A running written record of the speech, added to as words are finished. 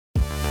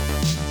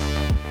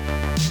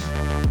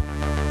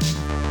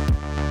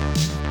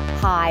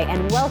Hi,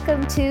 and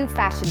welcome to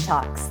Fashion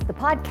Talks, the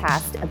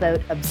podcast about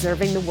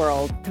observing the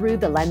world through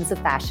the lens of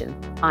fashion.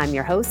 I'm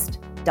your host,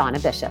 Donna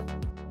Bishop.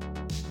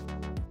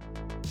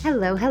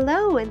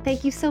 Hello, and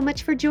thank you so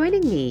much for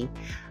joining me.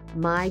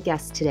 My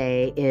guest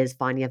today is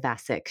Vanja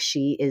Vasic.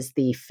 She is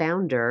the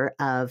founder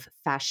of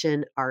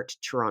Fashion Art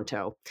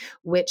Toronto,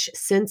 which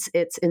since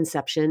its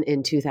inception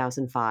in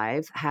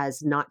 2005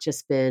 has not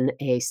just been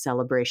a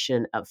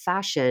celebration of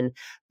fashion,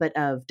 but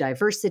of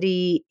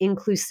diversity,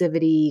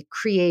 inclusivity,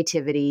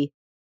 creativity.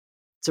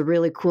 It's a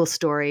really cool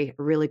story,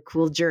 a really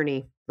cool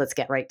journey. Let's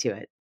get right to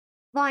it.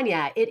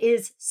 Vanja, it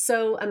is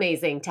so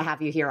amazing to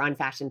have you here on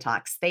Fashion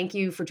Talks. Thank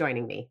you for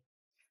joining me.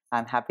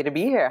 I'm happy to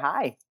be here.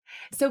 Hi.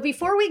 So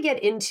before we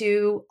get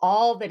into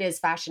all that is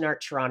Fashion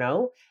Art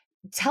Toronto,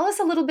 tell us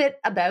a little bit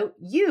about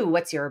you.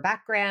 What's your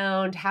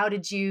background? How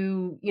did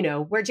you,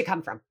 where'd you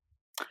come from?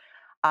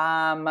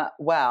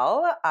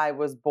 Well, I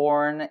was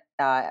born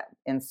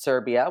in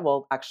Serbia.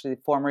 Well, actually,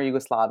 former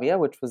Yugoslavia,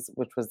 which was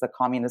the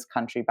communist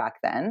country back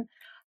then.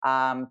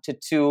 To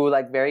two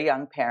very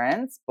young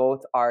parents,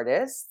 both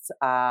artists.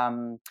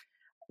 My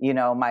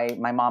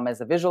mom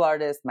is a visual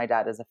artist. My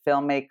dad is a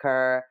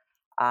filmmaker.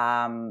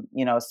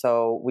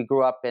 So we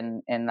grew up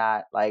in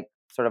that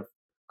sort of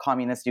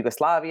communist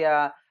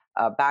Yugoslavia.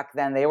 Back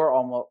then, they were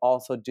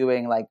also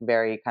doing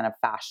very kind of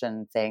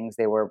fashion things.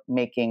 They were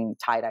making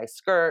tie-dye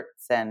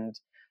skirts and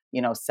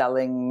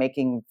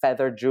making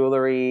feather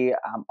jewelry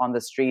on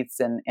the streets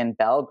in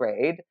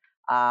Belgrade.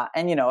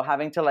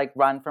 Having to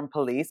run from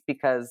police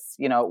because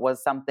it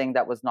was something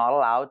that was not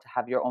allowed to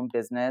have your own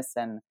business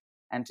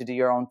and to do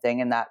your own thing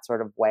in that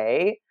sort of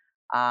way.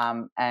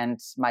 And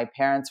my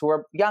parents, who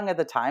were young at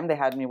the time, they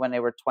had me when they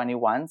were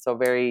 21, so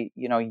very,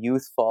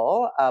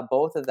 youthful,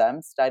 both of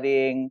them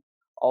studying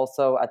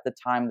also at the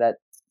time that,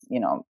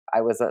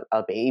 I was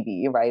a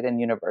baby, right, in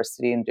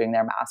university and doing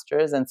their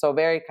masters. And so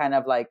very kind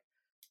of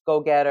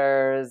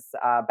go-getters,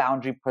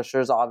 boundary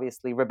pushers,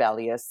 obviously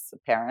rebellious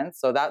parents.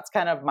 So that's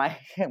kind of my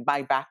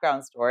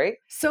background story.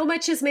 So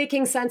much is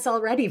making sense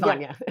already,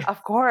 Vanja. Yeah,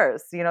 of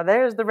course.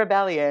 There's the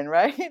rebellion,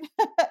 right?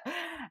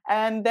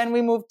 And then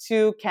we moved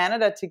to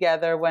Canada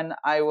together when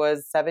I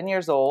was 7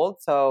 years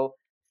old. So,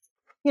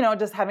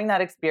 just having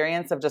that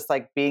experience of just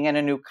being in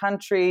a new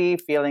country,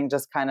 feeling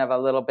just kind of a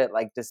little bit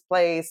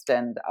displaced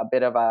and a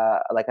bit of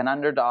an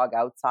underdog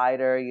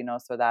outsider,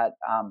 so that,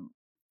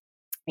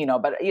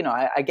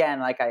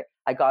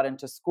 I got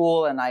into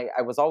school and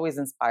I was always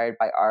inspired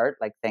by art,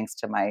 thanks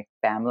to my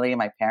family,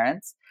 my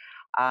parents.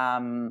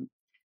 And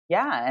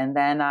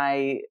then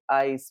I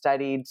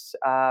studied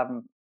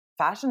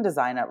fashion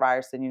design at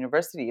Ryerson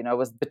University. It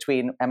was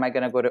between, am I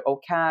going to go to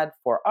OCAD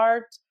for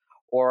art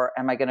or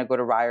am I going to go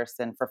to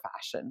Ryerson for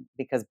fashion?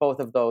 Because both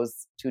of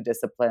those two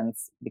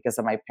disciplines, because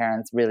of my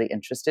parents, really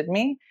interested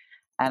me.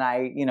 And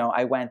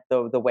I went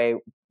the way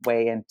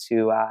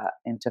into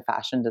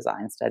fashion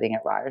design, studying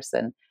at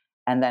Ryerson.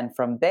 And then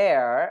from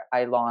there,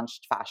 I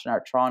launched Fashion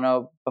Art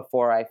Toronto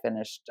before I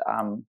finished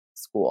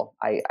school.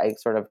 I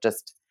sort of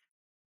just,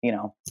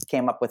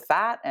 came up with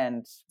that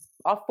and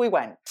off we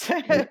went.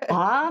 And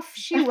off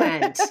she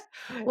went.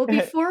 Well,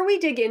 before we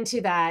dig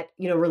into that,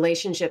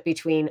 relationship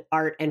between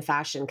art and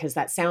fashion, because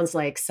that sounds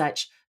like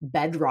such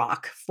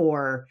bedrock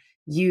for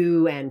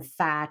you and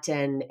FAT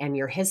and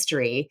your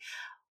history.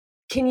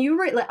 Can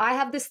you, I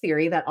have this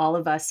theory that all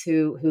of us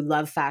who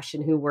love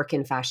fashion, who work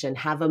in fashion,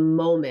 have a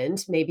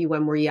moment, maybe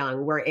when we're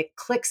young, where it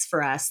clicks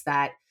for us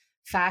that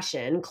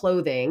fashion,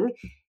 clothing,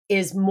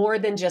 is more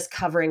than just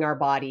covering our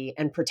body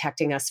and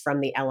protecting us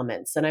from the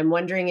elements. And I'm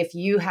wondering if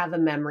you have a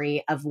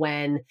memory of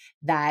when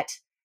that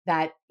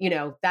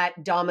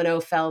domino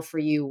fell for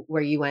you,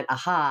 where you went,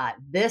 aha,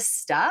 this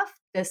stuff,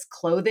 this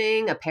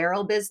clothing,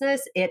 apparel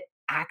business, it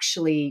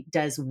actually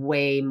does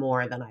way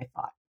more than I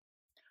thought.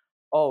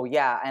 Oh,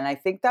 yeah. And I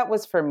think that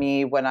was for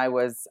me when I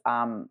was,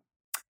 when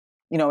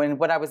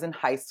I was in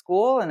high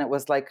school, and it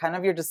was kind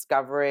of you're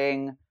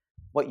discovering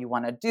what you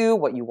want to do,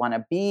 what you want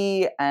to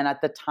be. And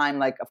at the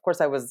time, of course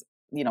I was,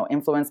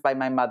 influenced by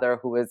my mother,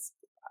 who is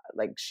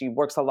she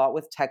works a lot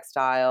with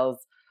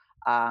textiles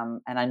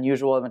and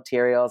unusual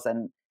materials.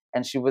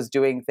 And she was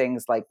doing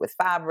things with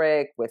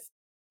fabric, with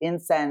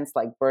incense,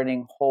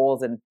 burning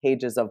holes in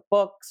pages of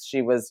books.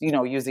 She was,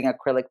 using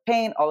acrylic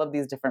paint, all of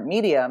these different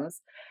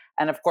mediums.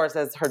 And of course,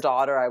 as her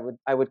daughter,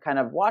 I would kind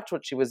of watch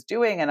what she was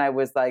doing. And I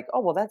was like, oh,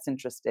 well, that's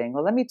interesting.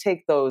 Well, let me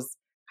take those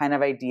kind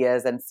of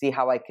ideas and see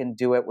how I can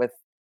do it with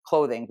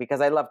clothing,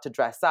 because I love to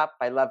dress up.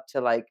 I love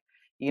to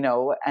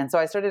and so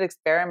I started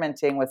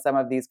experimenting with some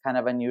of these kind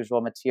of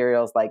unusual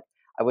materials. I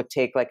would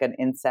take an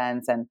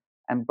incense and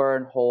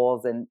burn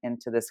holes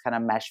into this kind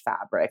of mesh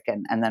fabric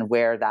and then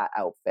wear that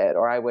outfit.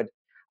 Or I would,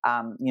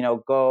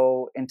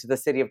 go into the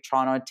city of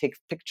Toronto and take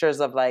pictures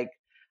of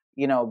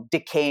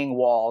decaying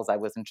walls. I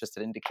was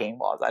interested in decaying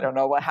walls. I don't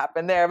know what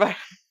happened there, but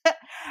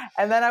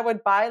and then I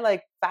would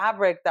buy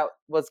fabric that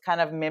was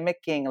kind of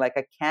mimicking a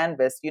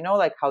canvas,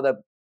 how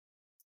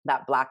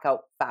that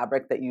blackout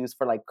fabric that you use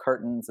for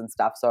curtains and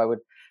stuff. So I would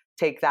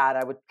take that,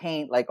 I would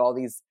paint all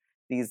these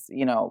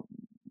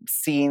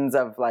scenes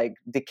of like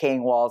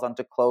decaying walls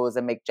onto clothes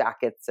and make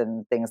jackets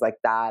and things like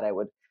that. I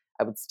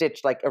would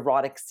stitch like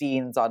erotic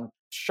scenes on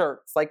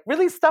shirts, like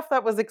really stuff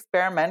that was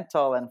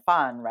experimental and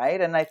fun,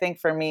 right? And I think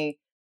for me,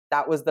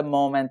 that was the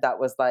moment that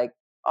was like,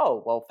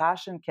 oh, well,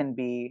 fashion can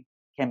be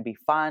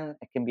fun.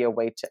 It can be a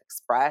way to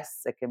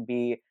express. It can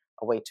be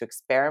a way to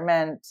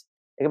experiment.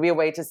 It can be a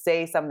way to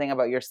say something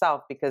about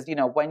yourself because,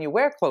 when you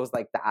wear clothes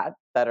like that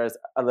are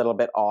a little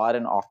bit odd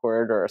and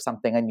awkward or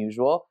something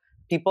unusual,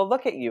 people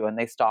look at you and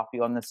they stop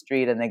you on the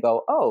street and they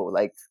go, oh,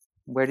 like,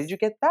 where did you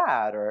get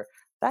that? Or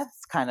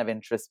that's kind of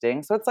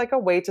interesting. So it's like a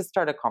way to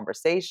start a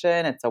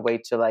conversation. It's a way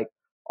to like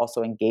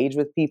also engage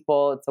with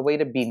people. It's a way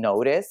to be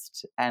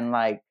noticed and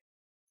like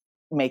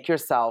make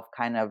yourself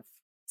kind of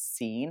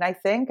seen, I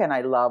think. And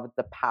I love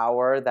the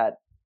power that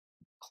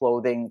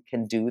clothing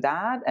can do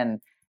that and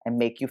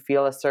make you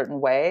feel a certain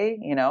way.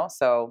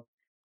 So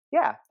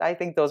yeah, I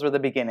think those were the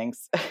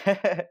beginnings.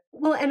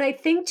 Well, and I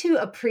think to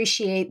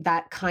appreciate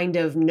that kind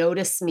of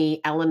notice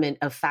me element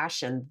of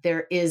fashion,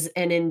 there is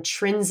an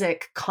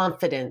intrinsic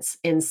confidence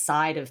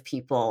inside of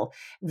people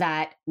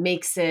that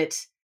makes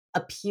it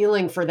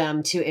appealing for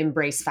them to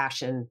embrace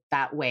fashion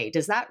that way.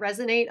 Does that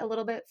resonate a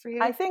little bit for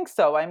I you? think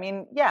so. I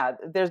mean, yeah,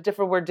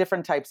 we're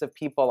different types of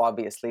people,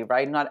 obviously,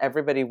 right? Not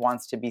everybody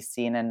wants to be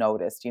seen and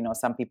noticed.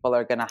 Some people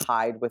are going to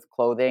hide with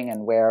clothing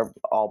and wear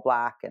all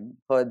black and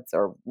hoods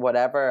or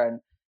whatever. And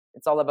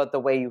it's all about the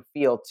way you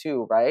feel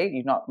too, right?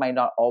 You might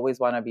not always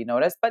want to be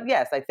noticed. But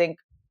yes, I think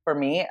for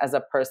me as a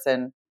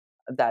person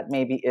that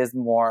maybe is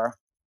more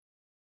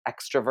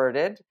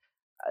extroverted,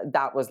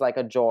 that was like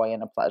a joy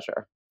and a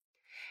pleasure.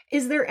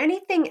 Is there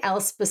anything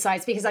else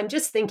besides, because I'm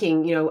just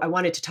thinking, I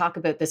wanted to talk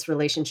about this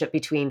relationship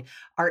between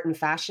art and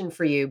fashion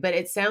for you, but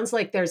it sounds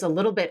like there's a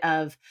little bit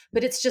of,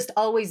 but it's just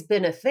always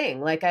been a thing.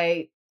 Like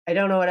I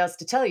don't know what else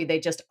to tell you. They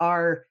just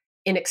are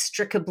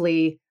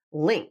inextricably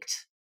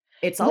linked.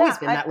 It's always Yeah,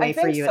 been I, that I way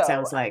for think you, it so.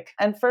 sounds like.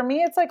 And for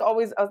me, it's like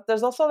always,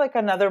 there's also like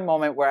another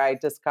moment where I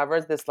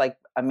discovered this like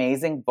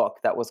amazing book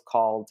that was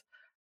called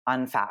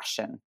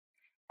Unfashion.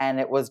 And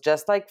it was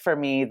just like, for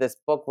me, this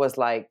book was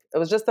like, it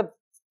was just the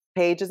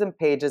pages and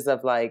pages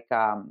of like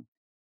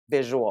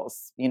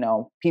visuals,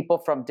 people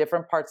from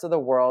different parts of the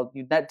world.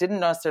 Didn't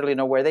necessarily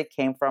know where they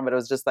came from, but it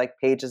was just like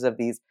pages of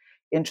these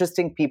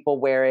interesting people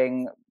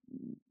wearing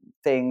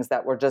things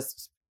that were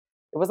just,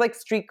 it was like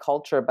street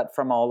culture, but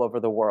from all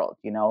over the world.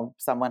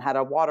 Someone had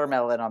a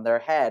watermelon on their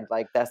head,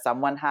 like that.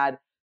 Someone had,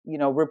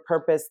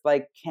 repurposed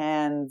like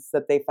cans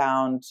that they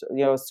found,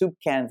 soup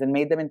cans and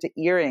made them into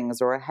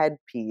earrings or a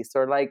headpiece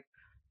or like,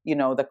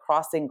 the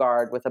crossing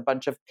guard with a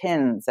bunch of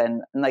pins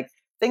and like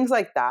things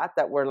like that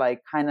were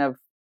like kind of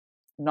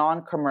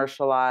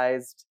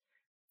non-commercialized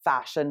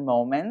fashion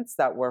moments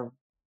that were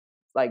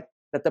like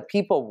that the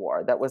people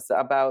wore, that was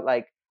about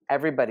like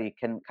everybody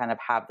can kind of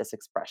have this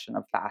expression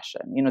of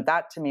fashion.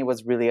 That to me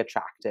was really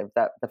attractive,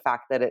 that the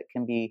fact that it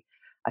can be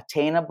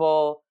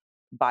attainable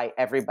by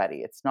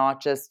everybody. It's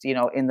not just,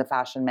 in the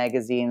fashion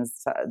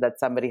magazines that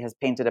somebody has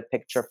painted a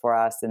picture for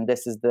us and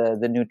this is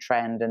the new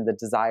trend and the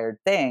desired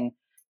thing.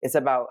 It's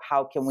about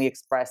how can we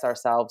express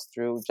ourselves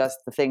through just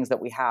the things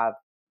that we have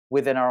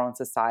within our own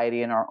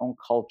society and our own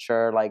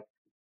culture, like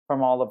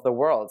from all of the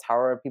worlds. How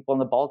are people in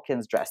the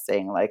Balkans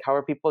dressing? Like, how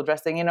are people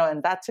dressing?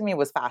 And that to me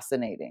was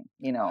fascinating.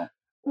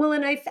 Well,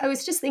 and I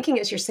was just thinking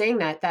as you're saying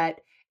that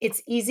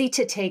it's easy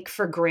to take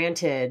for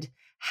granted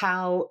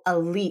how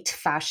elite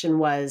fashion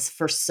was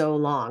for so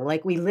long.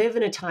 Like we live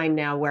in a time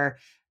now where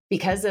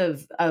because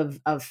of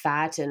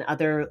FAT and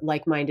other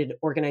like-minded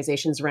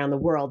organizations around the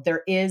world,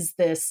 there is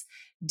this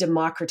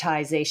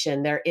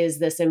democratization, there is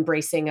this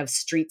embracing of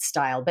street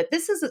style. But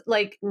this is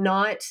like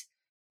not,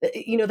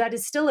 that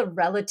is still a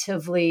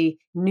relatively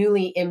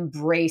newly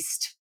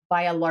embraced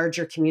by a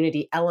larger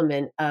community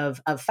element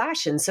of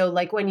fashion. So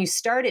like when you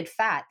started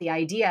FAT, the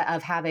idea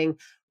of having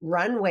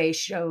runway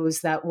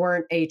shows that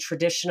weren't a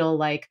traditional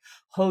like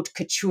haute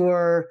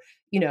couture,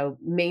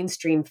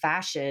 mainstream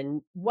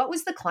fashion, what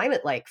was the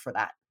climate like for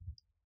that?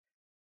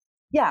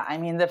 Yeah, I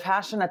mean, the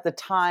fashion at the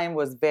time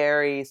was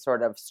very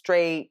sort of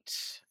straight,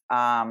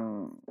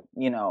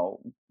 you know,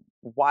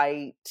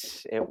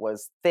 white, it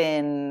was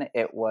thin,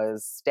 it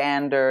was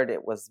standard,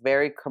 it was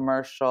very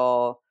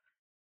commercial.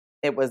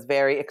 It was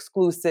very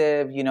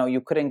exclusive.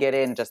 You couldn't get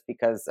in just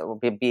because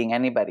of being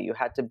anybody. You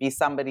had to be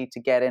somebody to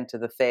get into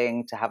the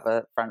thing, to have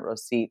a front row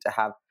seat, to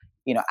have,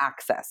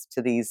 access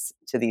to these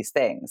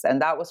things.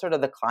 And that was sort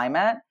of the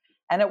climate.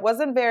 And it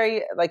wasn't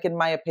very, like, in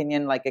my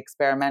opinion, like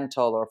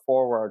experimental or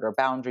forward or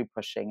boundary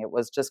pushing. It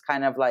was just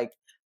kind of like,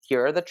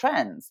 here are the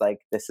trends. Like,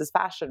 this is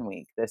Fashion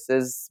Week. This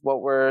is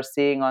what we're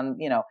seeing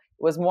it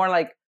was more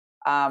like,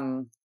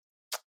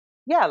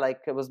 yeah, like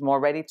it was more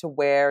ready to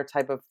wear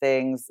type of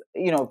things,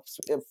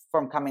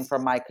 from coming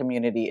from my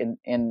community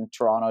in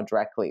Toronto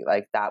directly.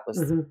 Like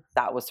Mhm.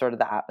 that was sort of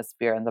the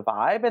atmosphere and the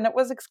vibe, and it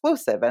was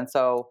exclusive. And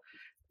so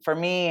for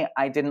me,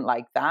 I didn't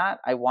like that.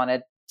 I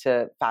wanted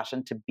to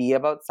fashion to be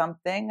about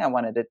something. I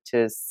wanted it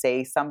to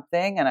say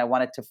something and I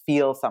wanted to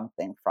feel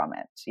something from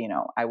it.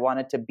 I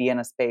wanted to be in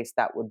a space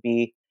that would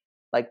be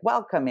like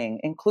welcoming,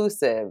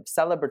 inclusive,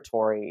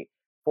 celebratory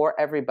for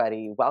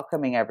everybody,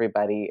 welcoming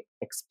everybody,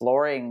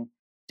 exploring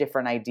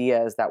different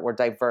ideas that were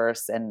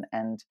diverse and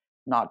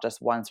not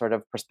just one sort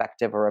of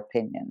perspective or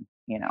opinion,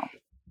 you know.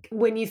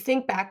 When you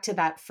think back to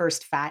that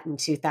first fat in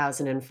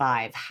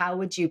 2005, how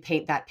would you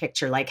paint that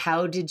picture? Like,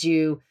 how did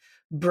you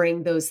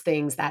bring those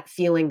things, that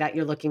feeling that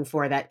you're looking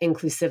for, that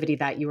inclusivity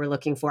that you were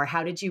looking for?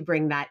 How did you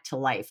bring that to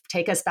life?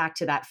 Take us back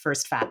to that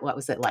first fat. What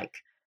was it like?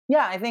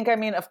 Yeah, I think, I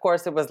mean, of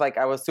course, it was like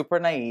I was super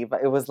naive.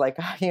 It was like,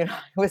 I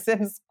was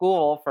in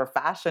school for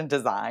fashion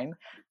design.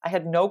 I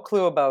had no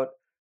clue about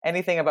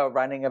anything about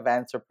running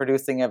events or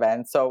producing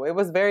events. So it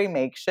was very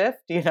makeshift,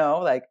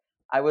 like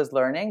I was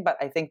learning, but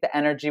I think the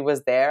energy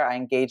was there. I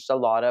engaged a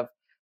lot of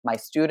my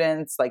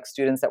students, like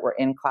students that were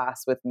in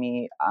class with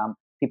me,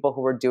 people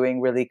who were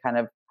doing really kind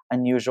of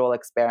unusual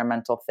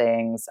experimental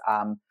things.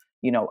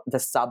 The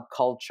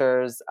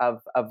subcultures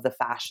of the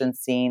fashion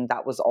scene.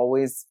 That was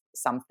always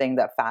something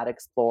that Fat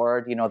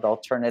explored. The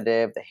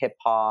alternative, the hip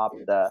hop,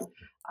 the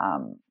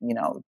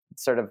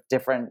sort of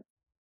different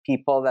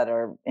people that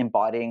are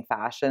embodying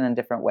fashion in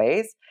different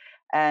ways.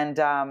 And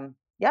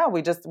yeah,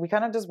 we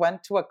kind of just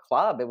went to a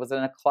club. It was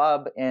in a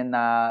club in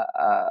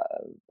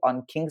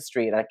on King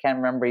Street. I can't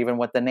remember even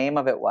what the name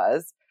of it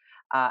was.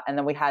 And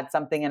then we had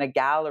something in a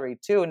gallery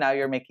too. Now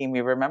you're making me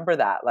remember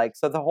that. Like,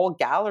 so the whole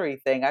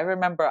gallery thing, I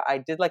remember I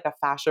did like a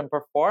fashion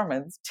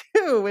performance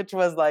too, which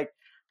was like,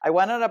 I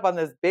went up on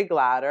this big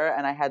ladder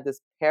and I had this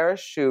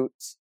parachute.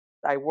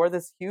 I wore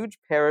this huge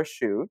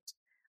parachute.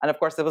 And of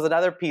course, there was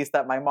another piece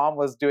that my mom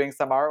was doing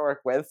some artwork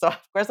with. So of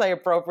course I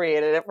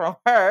appropriated it from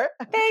her.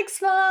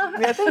 Thanks, Mom.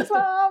 Yeah, thanks,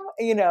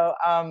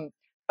 Mom.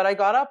 But I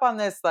got up on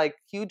this like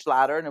huge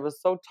ladder and it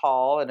was so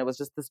tall and it was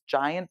just this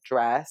giant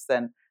dress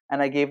and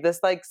I gave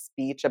this like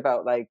speech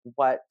about like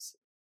what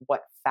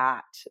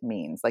fat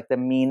means, like the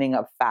meaning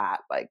of fat,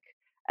 like,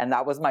 and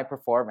that was my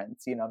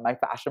performance, my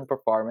fashion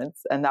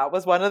performance. And that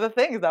was one of the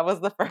things, that was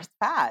the first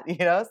fat,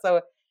 so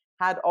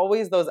had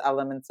always those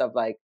elements of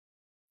like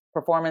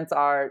performance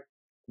art,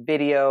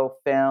 video,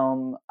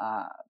 film,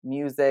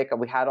 music.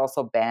 We had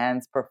also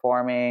bands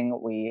performing.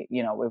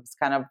 It was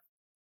kind of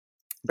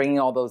bringing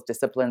all those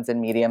disciplines and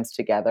mediums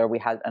together. We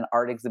had an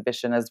art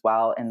exhibition as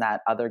well in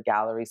that other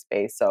gallery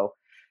space. So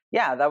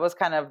yeah, that was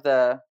kind of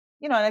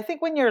and I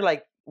think when you're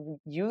like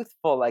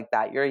youthful like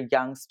that, you're a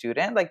young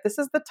student, like this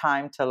is the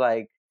time to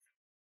like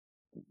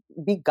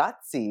be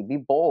gutsy, be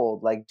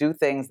bold, like do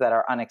things that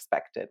are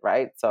unexpected,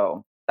 right?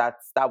 So that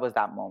was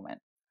that moment.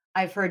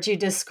 I've heard you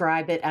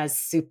describe it as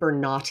super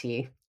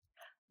naughty.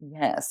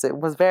 Yes, it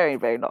was very,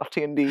 very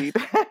naughty indeed.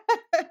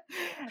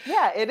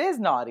 Yeah, it is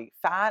naughty.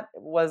 Fat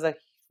was a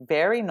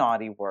very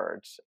naughty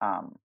word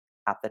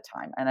at the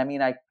time. And I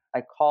mean, I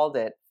called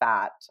it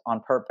fat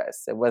on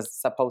purpose. It was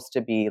supposed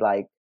to be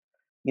like,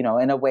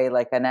 in a way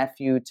like an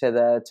FU to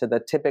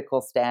the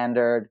typical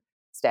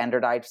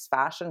standardized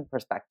fashion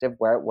perspective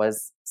where it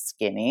was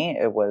skinny.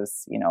 It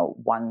was,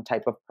 one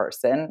type of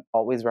person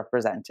always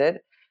represented.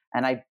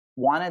 And I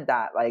wanted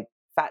that, like,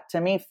 fat,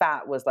 to me,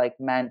 fat was like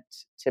meant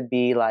to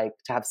be like,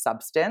 to have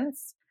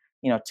substance,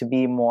 to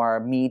be more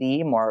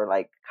meaty, more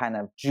like kind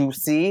of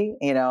juicy,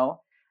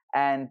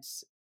 and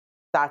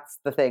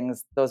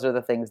those are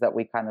the things that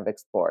we kind of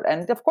explored.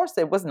 And of course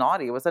it was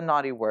naughty. It was a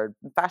naughty word.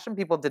 Fashion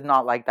people did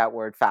not like that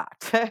word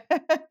fat.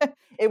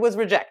 It was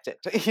rejected,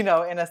 in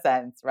a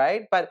sense,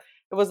 right? But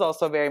it was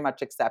also very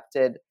much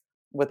accepted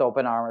with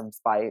open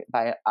arms by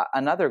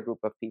another group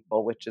of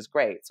people, which is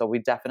great. So we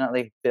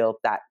definitely built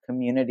that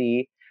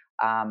community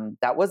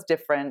that was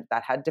different,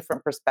 that had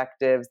different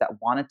perspectives,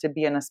 that wanted to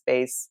be in a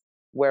space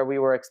where we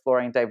were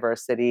exploring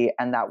diversity,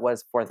 and that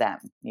was for them.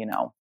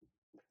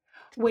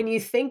 When you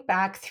think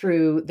back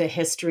through the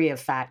history of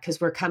fat, because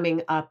we're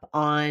coming up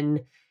on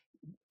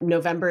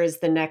November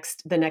is the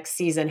next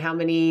season. How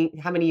many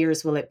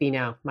years will it be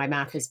now? My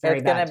math is very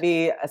It's going bad. to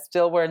be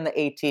still, we're in the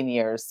 18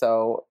 years.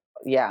 So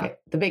yeah. Okay.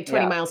 The big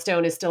 20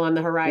 milestone is still on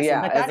the horizon.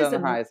 Yeah, But it's on the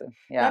horizon.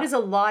 Yeah. That is a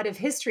lot of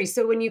history.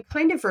 So when you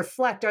kind of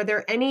reflect, are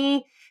there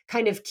any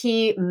kind of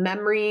key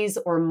memories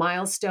or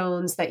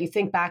milestones that you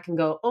think back and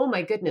go, oh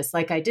my goodness,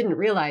 like I didn't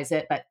realize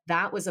it, but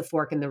that was a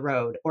fork in the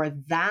road, or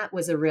that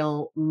was a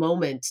real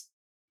moment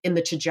in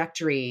the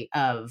trajectory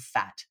of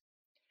fat?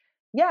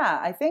 Yeah,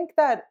 I think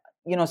that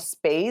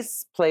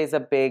space plays a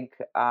big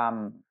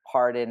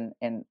part in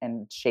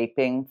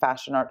shaping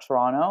Fashion Art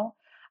Toronto,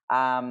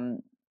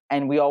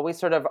 and we always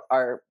sort of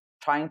are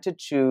trying to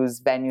choose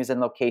venues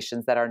and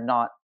locations that are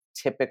not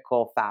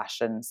typical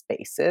fashion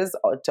spaces,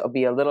 or to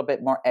be a little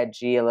bit more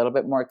edgy, a little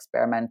bit more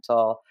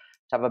experimental,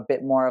 to have a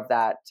bit more of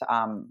that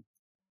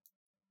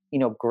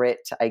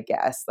grit, I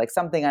guess, like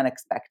something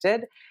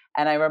unexpected.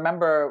 And I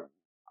remember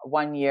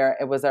one year,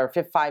 it was our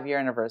 5-year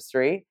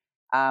anniversary,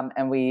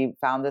 and we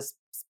found this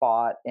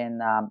spot in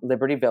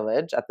Liberty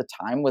Village. At the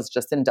time was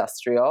just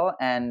industrial,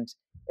 and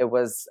it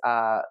was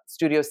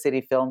Studio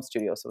City Film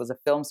Studio. So it was a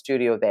film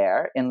studio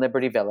there in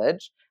Liberty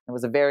Village. It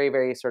was a very,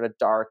 very sort of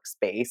dark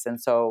space. And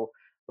so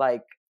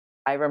like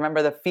I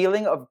remember the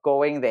feeling of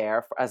going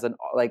there as an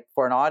like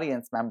for an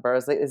audience member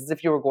is as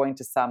if you were going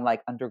to some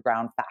like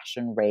underground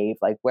fashion rave.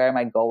 Like, where am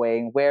I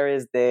going? Where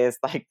is this?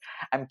 Like,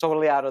 I'm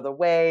totally out of the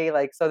way.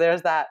 Like, so there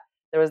was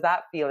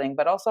that feeling,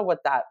 but also what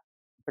that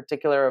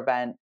particular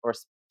event or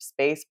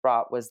space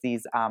brought was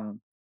these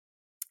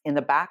in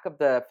the back of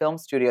the film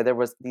studio there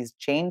was these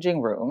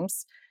changing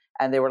rooms,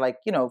 and they were like,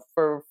 you know,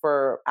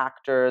 for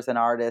actors and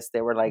artists,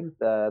 they were like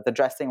Mhm. the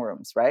dressing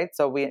rooms, right?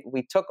 So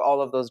we took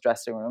all of those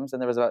dressing rooms,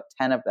 and there was about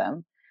 10 of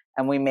them,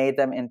 and we made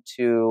them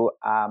into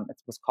it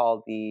was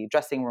called the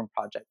dressing room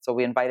project. So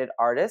we invited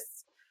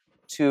artists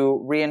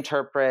to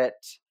reinterpret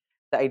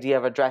the idea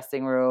of a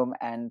dressing room,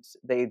 and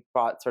they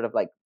brought sort of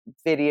like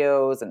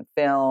videos and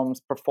films.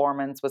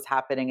 Performance was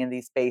happening in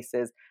these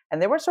spaces,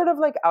 and they were sort of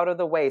like out of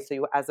the way. So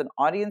you, as an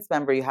audience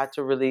member, you had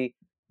to really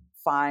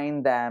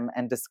find them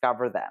and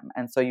discover them.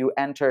 And so you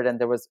entered, and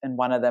there was in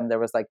one of them there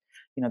was like,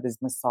 you know, this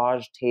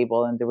massage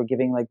table, and they were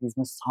giving like these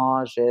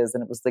massages,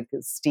 and it was like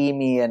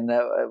steamy, and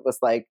it was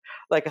like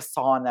a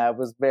sauna. It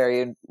was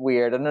very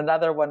weird. And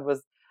another one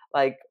was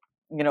like,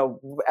 you know,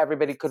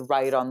 everybody could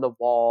write on the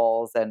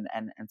walls, and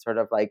sort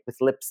of like with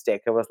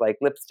lipstick. It was like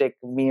lipstick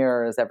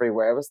mirrors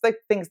everywhere. It was like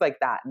things like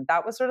that. And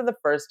that was sort of the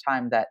first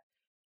time that,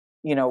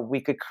 you know, we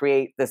could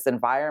create this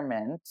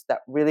environment that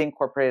really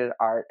incorporated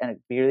art, and it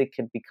really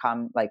could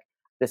become like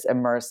this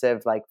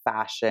immersive like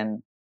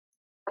fashion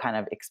kind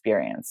of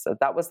experience. So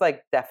that was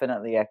like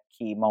definitely a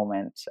key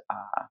moment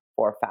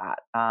for Fat.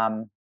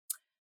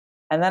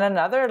 And then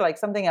another, like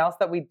something else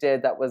that we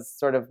did that was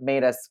sort of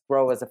made us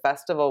grow as a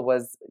festival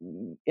was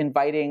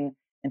inviting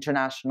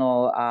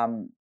international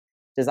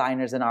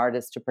designers and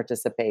artists to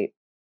participate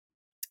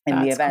in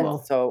the That's event. cool.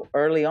 So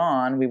early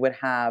on, we would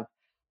have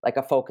like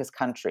a focus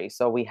country.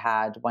 So we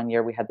had one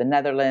year we had the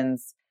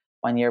Netherlands,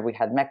 one year we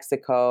had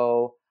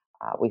Mexico,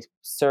 we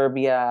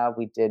Serbia,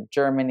 we did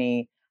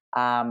Germany,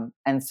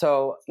 and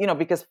so, you know,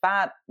 because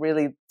Fat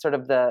really sort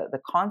of the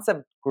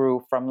concept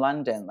grew from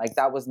London. Like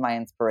that was my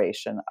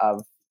inspiration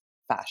of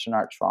Fashion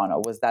Art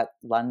Toronto, was that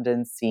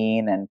London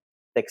scene and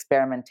the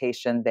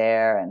experimentation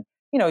there. And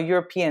you know,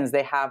 Europeans,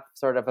 they have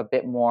sort of a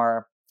bit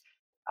more.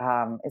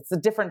 It's a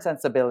different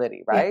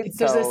sensibility, Yeah, right?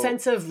 there's a So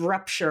sense of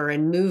rupture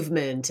and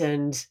movement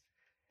and ex-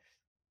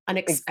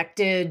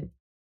 unexpected,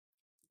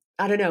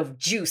 I don't know,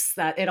 juice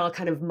that it all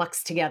kind of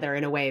mucks together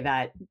in a way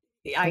that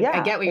I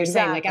yeah, get what you're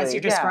saying. Like as you're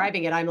exactly. Yeah.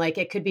 describing it, I'm like,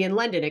 it could be in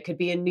London, it could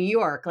be in New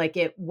York. Like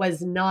it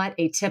was not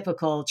a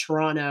typical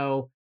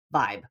Toronto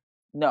vibe.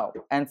 No.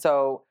 And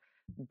so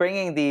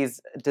bringing these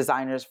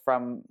designers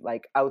from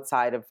like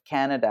outside of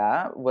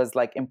Canada was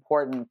like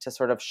important to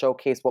sort of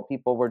showcase what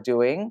people were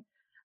doing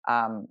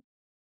um,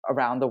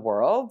 around the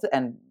world.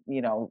 And,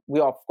 you know, we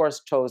of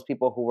course chose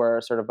people who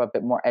were sort of a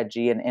bit more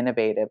edgy and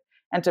innovative,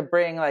 and to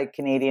bring like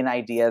Canadian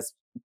ideas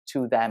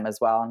to them as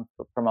well, and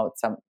promote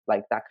some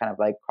like that kind of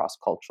like cross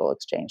cultural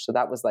exchange. So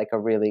that was like a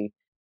really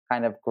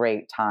kind of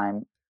great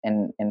time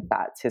in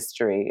Fat's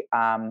history.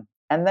 And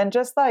then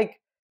just like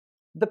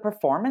the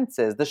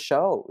performances, the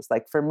shows.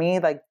 Like for me,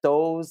 like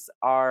those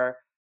are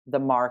the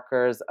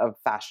markers of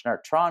Fashion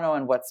Art Toronto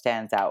and what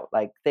stands out.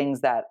 Like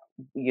things that,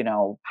 you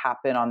know,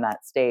 happen on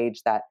that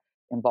stage that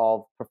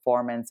involve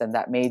performance and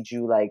that made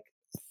you like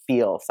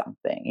feel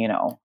something, you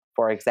know.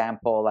 For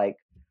example, like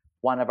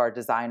one of our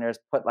designers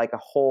put like a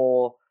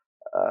whole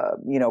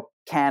you know,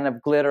 can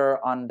of glitter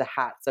on the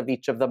hats of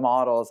each of the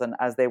models, and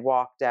as they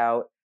walked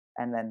out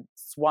and then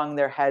swung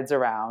their heads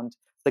around,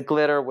 the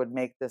glitter would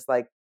make this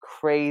like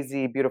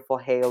crazy beautiful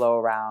halo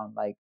around,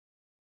 like,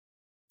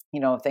 you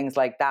know, things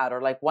like that.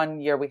 Or like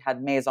one year we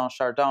had Maison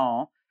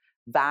Chardon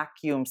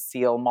vacuum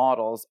seal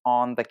models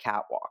on the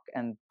catwalk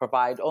and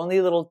provide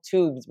only little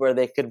tubes where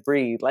they could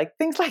breathe, like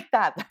things like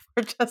that that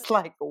were just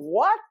like,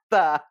 what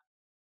the,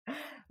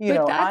 you But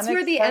know, that's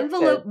where the unexpected.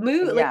 envelope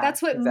move, like Yeah,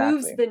 that's what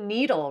moves exactly. the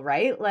needle,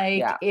 right? Like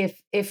Yeah,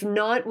 if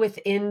not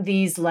within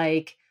these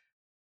like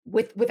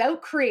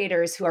without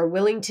creators who are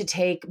willing to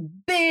take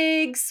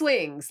big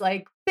swings,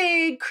 like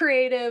big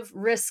creative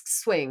risk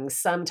swings.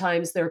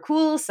 Sometimes they're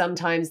cool,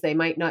 sometimes they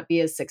might not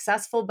be as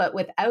successful, but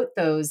without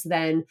those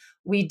then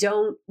we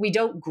don't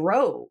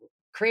grow yeah.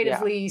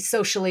 creatively,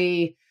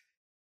 socially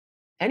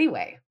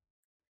anyway.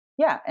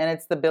 Yeah, and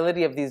it's the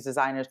ability of these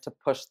designers to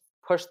push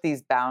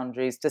these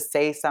boundaries, to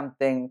say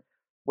something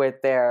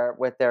with their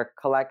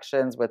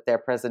collections, with their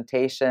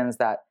presentations,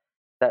 that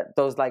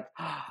those like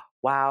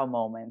wow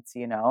moments,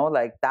 you know,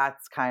 like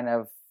that's kind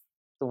of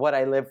what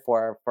I live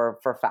for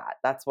Fat.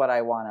 That's what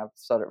I want to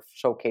sort of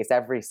showcase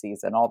every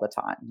season, all the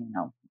time, you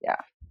know. Yeah.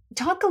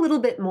 Talk a little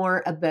bit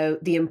more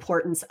about the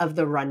importance of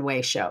the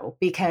runway show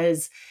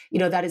because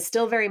that is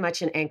still very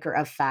much an anchor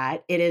of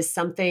Fat. It is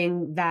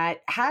something that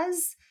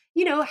has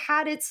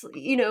had its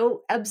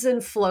ebbs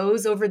and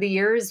flows over the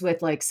years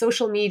with like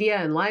social media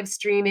and live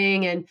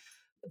streaming and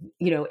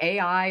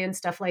AI and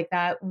stuff like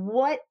that.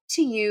 What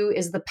to you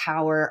is the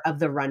power of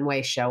the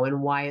runway show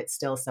and why it's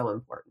still so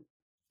important?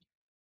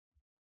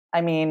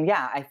 I mean,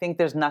 yeah, I think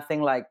there's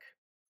nothing like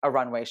a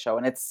runway show,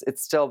 and it's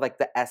still like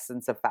the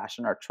essence of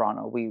Fashion Art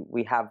Toronto.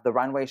 We have the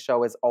runway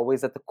show is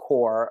always at the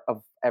core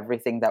of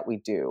everything that we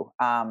do.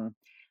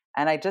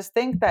 And I just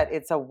think that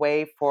it's a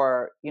way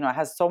for, it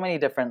has so many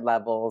different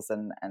levels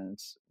and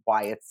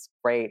why it's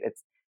great.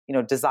 It's,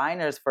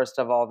 designers, first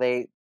of all,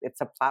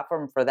 it's a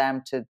platform for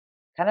them to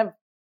kind of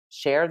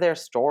share their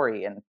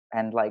story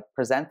and like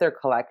present their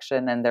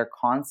collection and their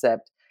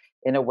concept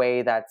in a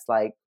way that's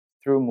like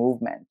through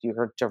movement.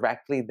 You're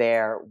directly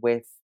there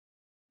with,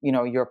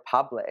 your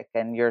public,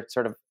 and you're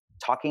sort of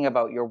talking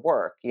about your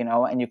work,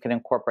 and you can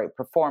incorporate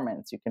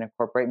performance, you can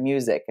incorporate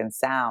music and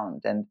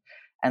sound,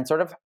 and sort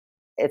of,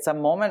 it's a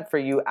moment for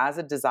you as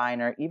a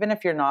designer, even if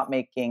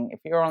if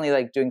you're only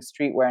like doing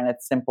streetwear and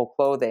it's simple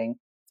clothing,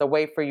 it's a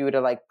way for you to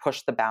like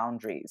push the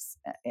boundaries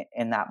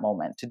in that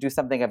moment, to do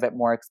something a bit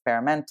more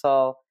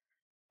experimental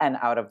and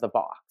out of the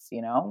box,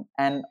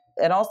 and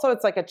also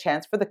it's like a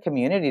chance for the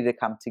community to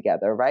come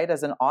together, right?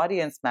 As an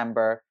audience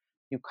member,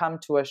 you come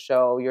to a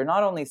show, you're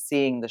not only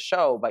seeing the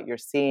show, but you're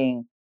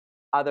seeing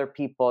other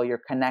people,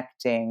 you're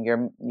connecting,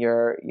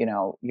 you're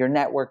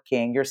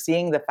networking, you're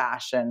seeing the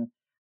fashion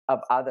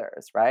of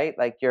others, right?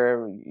 Like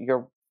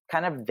you're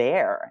kind of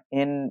there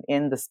in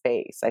the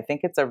space. I think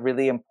it's a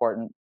really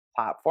important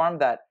platform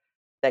that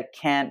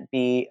can't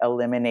be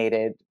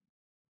eliminated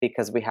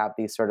because we have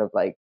these sort of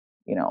like,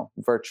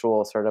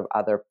 virtual sort of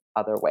other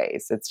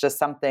ways. It's just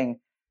something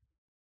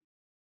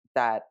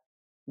that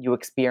you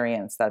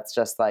experience that's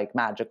just like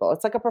magical.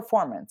 It's like a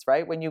performance,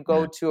 right? When you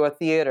go to a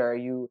theater,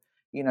 you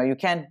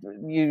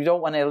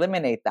don't want to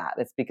eliminate that.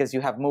 It's because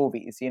you have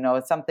movies,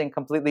 it's something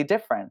completely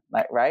different,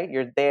 like, right?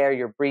 You're there,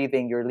 you're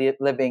breathing, you're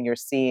living, you're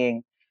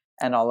seeing,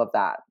 and all of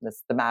that.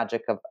 That's the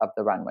magic of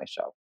the runway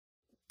show.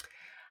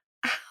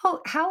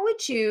 How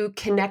would you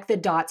connect the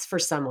dots for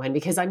someone?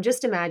 Because I'm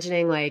just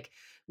imagining like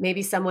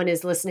maybe someone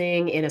is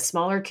listening in a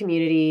smaller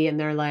community and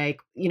they're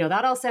like,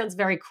 that all sounds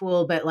very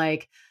cool, but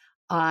like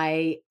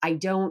I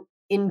don't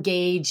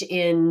engage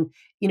in,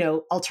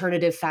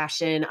 alternative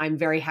fashion. I'm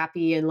very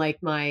happy in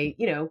like my,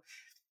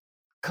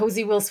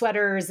 cozy wool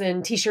sweaters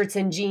and t-shirts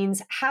and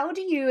jeans. How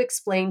do you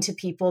explain to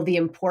people the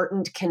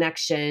important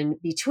connection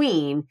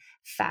between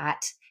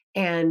fat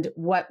and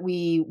what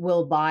we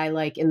will buy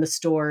like in the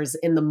stores,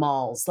 in the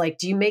malls? Like,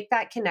 do you make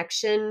that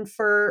connection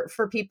for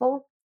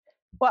people?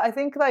 Well, I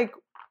think like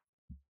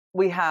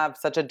we have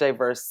such a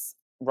diverse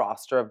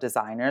roster of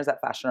designers at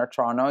Fashion Art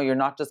Toronto. You're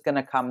not just going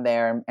to come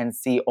there and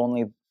see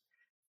only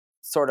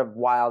sort of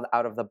wild,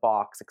 out of the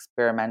box,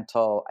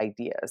 experimental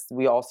ideas.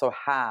 We also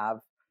have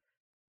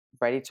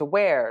ready to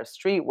wear,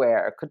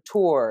 streetwear,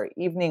 couture,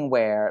 evening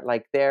wear.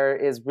 Like there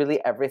is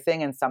really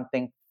everything and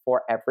something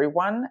for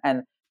everyone.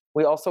 And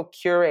we also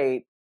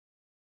curate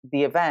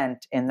the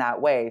event in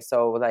that way.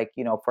 So like,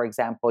 for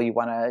example, you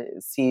want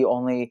to see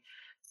only,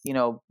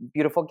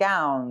 beautiful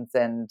gowns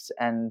and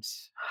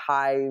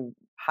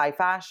high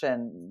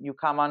fashion, you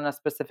come on a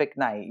specific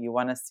night. You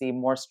want to see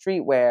more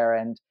streetwear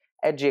and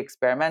edgy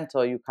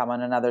experimental, you come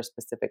on another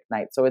specific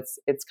night. So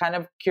it's kind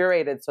of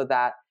curated so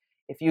that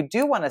if you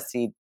do want to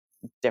see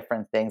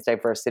different things,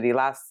 diversity.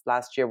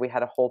 Last year we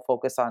had a whole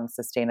focus on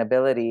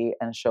sustainability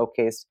and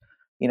showcased,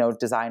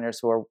 designers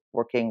who are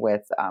working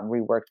with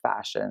reworked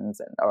fashions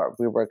or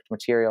reworked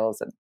materials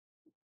and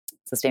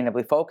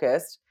sustainably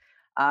focused.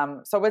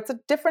 So it's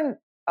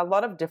a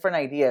lot of different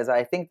ideas.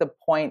 I think the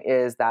point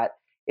is that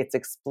it's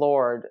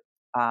explored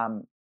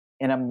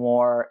in a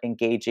more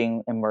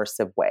engaging,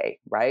 immersive way,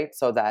 right?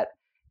 So that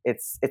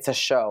it's a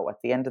show. At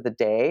the end of the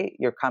day,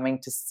 you're coming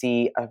to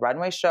see a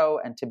runway show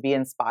and to be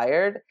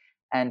inspired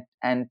and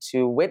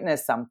to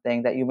witness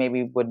something that you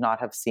maybe would not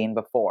have seen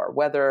before,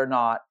 whether or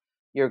not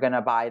you're going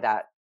to buy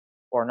that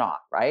or not,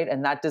 right?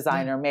 And that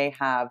designer may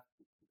have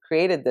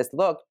created this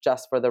look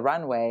just for the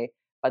runway,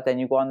 but then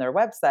you go on their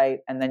website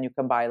and then you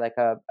can buy like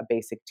a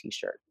basic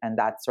t-shirt. And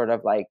that's sort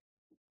of like,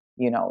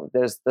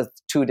 there's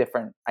two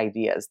different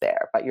ideas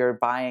there, but you're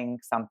buying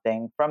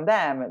something from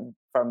them,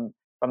 from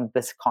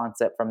this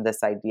concept, from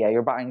this idea.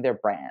 You're buying their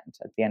brand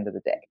at the end of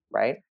the day,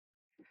 right?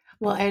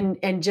 Well,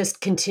 and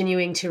just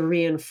continuing to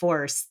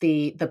reinforce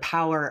the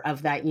power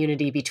of that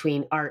unity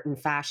between art and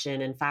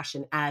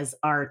fashion as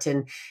art,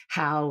 and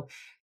how,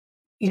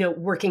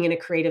 working in a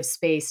creative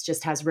space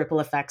just has ripple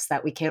effects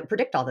that we can't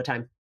predict all the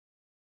time.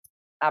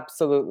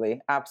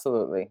 Absolutely.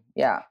 Absolutely.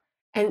 Yeah.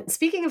 And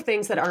speaking of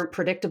things that aren't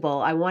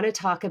predictable, I want to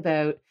talk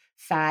about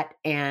fat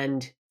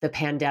and the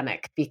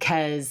pandemic,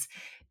 because,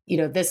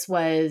 this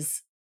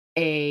was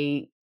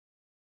a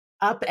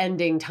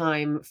upending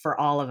time for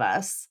all of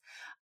us.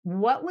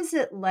 What was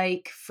it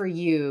like for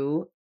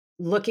you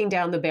looking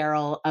down the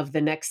barrel of the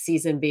next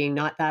season being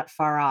not that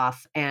far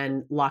off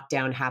and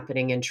lockdown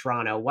happening in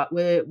Toronto? What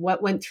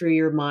went through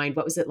your mind?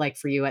 What was it like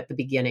for you at the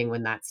beginning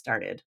when that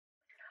started?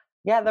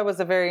 Yeah, that was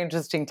a very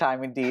interesting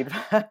time indeed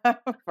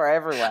for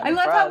everyone, I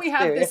love for how us we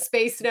have too. this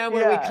space now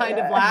where we Yeah, kind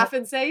of yeah, laugh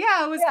and say,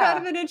 yeah, it was kind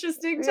yeah, of an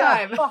interesting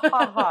yeah. time. Ha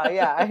ha ha.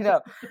 Yeah, I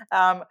know.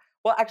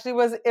 Well,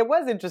 actually, it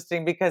was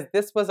interesting because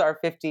this was our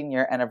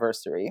 15-year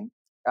anniversary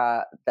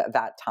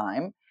that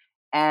time,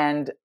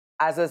 and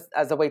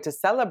as a way to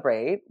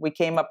celebrate, we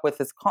came up with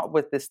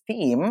this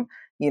theme,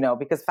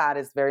 because fat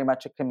is very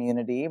much a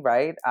community,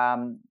 right?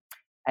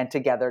 And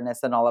togetherness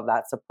and all of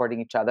that, supporting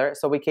each other.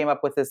 So we came up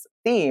with this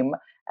theme,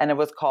 and it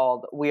was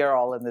called "We Are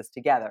All in This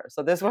Together."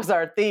 So this was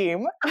our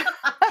theme.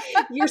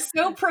 You're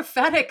so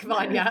prophetic,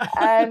 Vanya.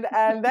 and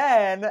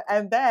then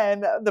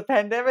the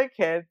pandemic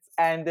hits,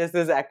 and this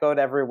is echoed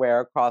everywhere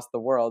across the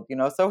world.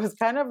 So it was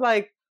kind of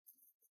like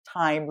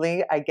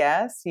timely, I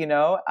guess,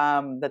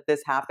 that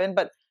this happened.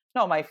 But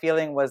no, my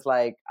feeling was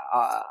like,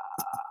 I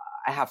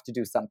have to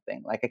do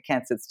something. Like, I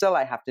can't sit still.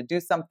 I have to do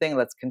something.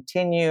 Let's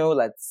continue.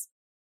 Let's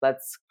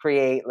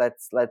create.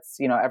 Let's.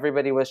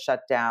 Everybody was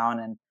shut down,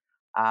 and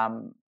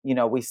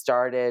we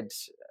started.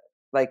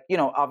 Like,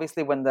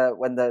 obviously when a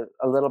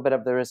little bit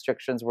of the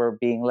restrictions were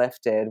being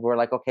lifted, we're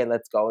like, okay,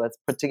 let's go. Let's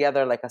put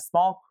together like a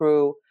small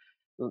crew.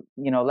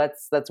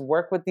 Let's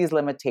work with these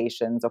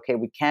limitations. Okay,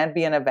 we can't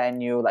be in a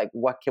venue. Like,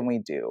 what can we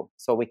do?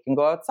 So we can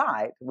go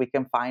outside. We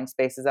can find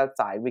spaces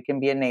outside. We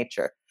can be in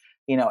nature,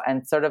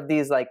 and sort of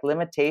these like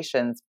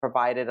limitations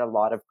provided a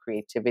lot of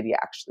creativity,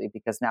 actually,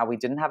 because now we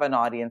didn't have an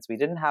audience. We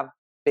didn't have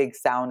big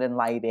sound and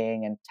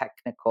lighting and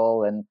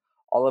technical and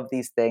all of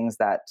these things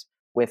that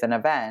with an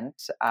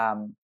event,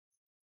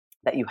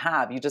 that you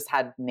just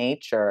had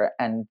nature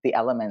and the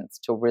elements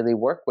to really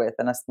work with,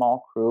 and a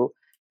small crew,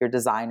 your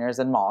designers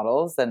and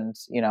models, and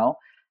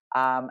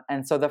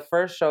and so the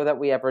first show that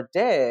we ever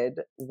did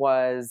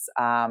was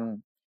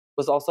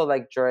also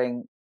like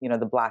during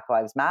the Black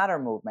Lives Matter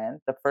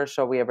movement. The first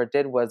show we ever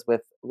did was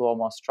with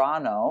L'Uomo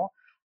Strano,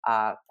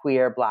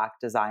 queer Black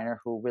designer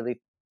who really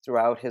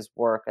throughout his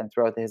work and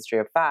throughout the history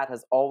of fat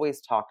has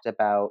always talked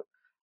about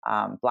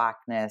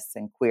Blackness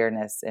and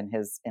queerness in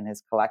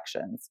his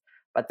collections.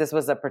 But this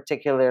was a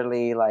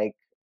particularly like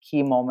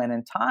key moment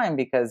in time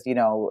because,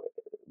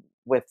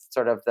 with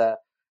sort of the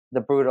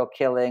brutal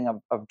killing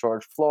of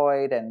George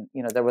Floyd, and,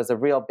 there was a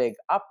real big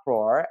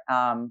uproar.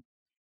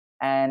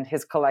 And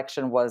his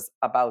collection was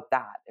about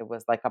that. It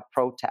was like a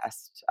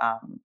protest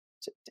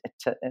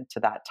to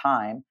that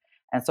time.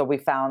 And so we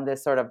found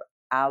this sort of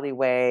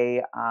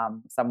alleyway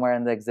somewhere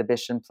in the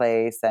exhibition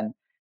place. And,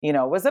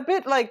 it was a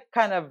bit like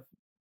kind of,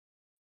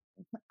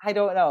 I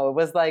don't know.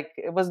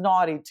 It was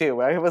naughty too.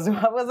 Right? It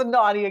wasn't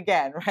naughty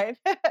again, right?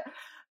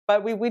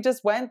 But we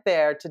just went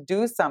there to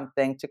do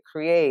something, to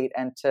create,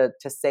 and to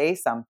say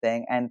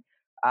something. And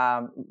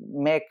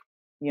Mick,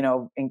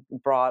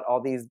 brought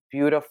all these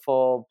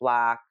beautiful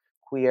Black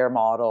queer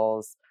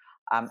models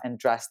and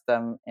dressed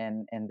them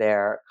in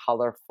their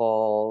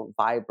colorful,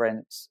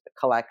 vibrant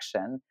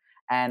collection,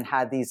 and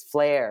had these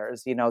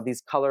flares,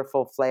 these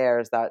colorful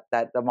flares that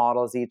the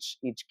models each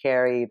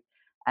carried.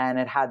 And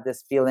it had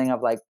this feeling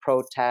of like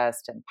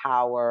protest and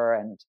power,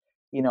 and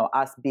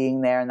us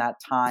being there in that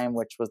time,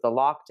 which was the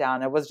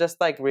lockdown. It was just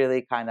like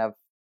really kind of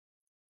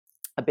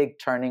a big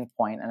turning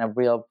point and a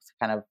real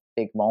kind of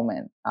big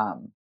moment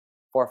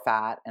for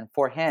Fat and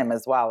for him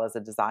as well as a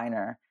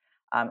designer.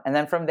 And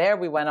then from there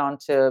we went on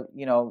to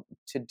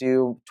to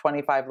do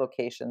 25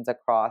 locations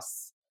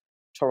across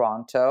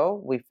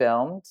Toronto. We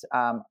filmed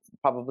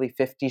probably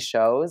 50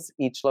 shows.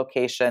 Each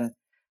location,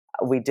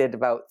 we did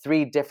about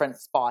 3 different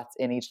spots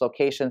in each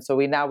location. So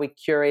we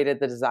curated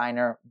the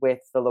designer with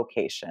the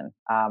location.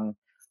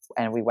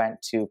 And we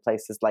went to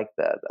places like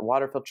the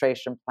water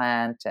filtration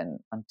plant and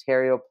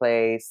Ontario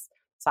Place,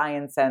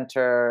 Science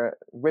Center,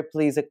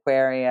 Ripley's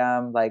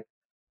Aquarium, like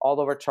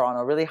all over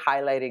Toronto, really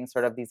highlighting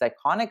sort of these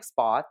iconic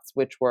spots,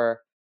 which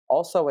were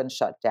also in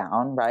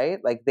shutdown, right?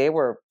 Like they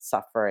were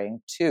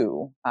suffering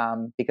too,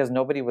 because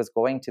nobody was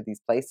going to these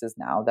places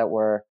now that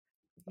were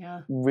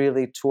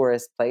really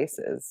tourist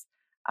places.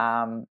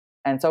 And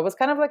so it was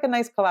kind of like a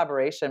nice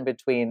collaboration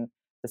between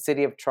the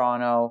city of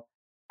Toronto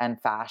and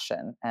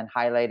fashion, and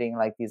highlighting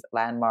like these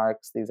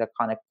landmarks, these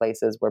iconic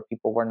places where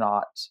people were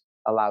not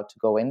allowed to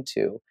go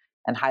into,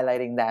 and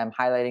highlighting them,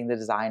 highlighting the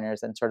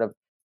designers, and sort of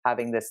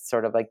having this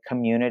sort of like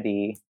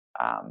community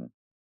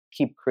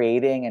keep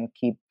creating and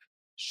keep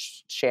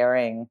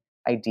sharing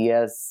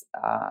ideas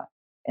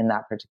in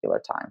that particular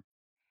time.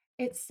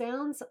 It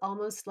sounds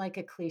almost like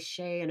a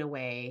cliche in a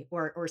way,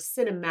 or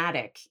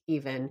cinematic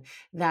even,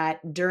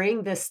 that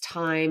during this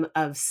time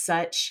of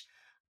such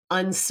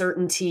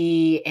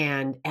uncertainty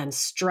and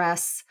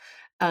stress,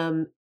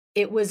 um,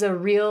 it was a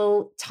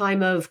real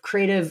time of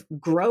creative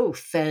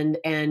growth and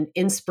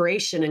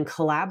inspiration and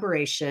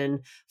collaboration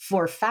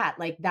for Fat.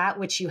 Like that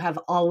which you have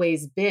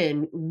always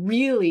been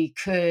really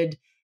could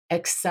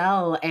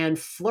excel and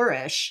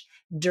flourish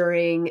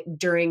during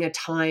a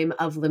time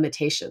of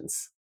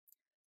limitations.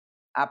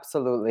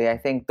 Absolutely. I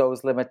think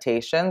those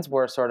limitations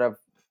were sort of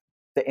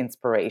the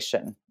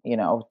inspiration,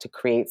 to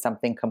create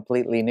something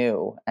completely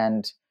new,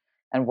 and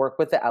work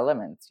with the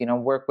elements,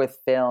 work with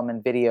film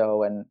and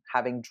video, and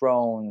having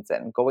drones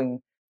and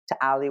going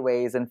to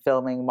alleyways and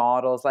filming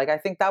models. Like I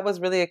think that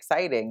was really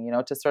exciting,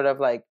 to sort of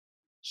like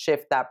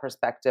shift that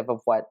perspective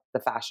of what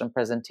the fashion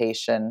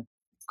presentation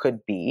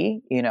could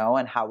be,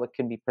 and how it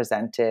can be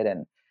presented.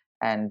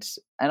 And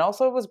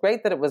also it was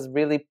great that it was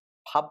really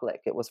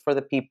public. It was for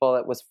the people.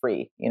 It was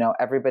free.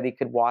 Everybody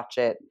could watch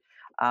it.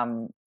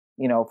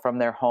 from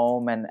their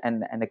home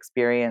and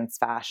experience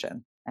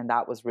fashion. And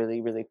that was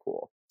really, really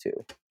cool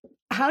too.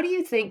 How do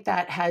you think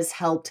that has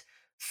helped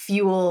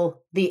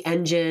fuel the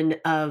engine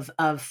of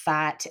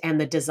fat and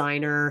the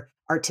designer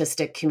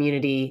artistic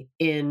community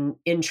in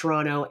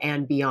Toronto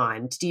and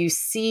beyond? Do you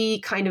see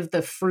kind of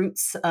the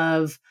fruits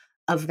of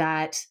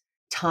that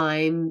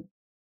time,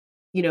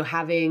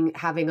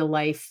 having a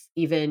life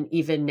even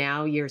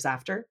now, years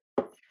after?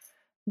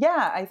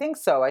 Yeah, I think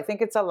so. I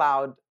think it's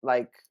allowed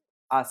like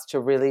us to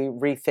really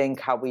rethink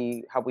how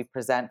we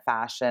present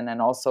fashion,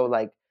 and also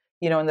like,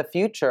 in the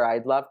future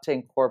I'd love to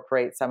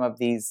incorporate some of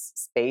these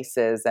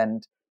spaces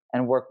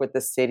and work with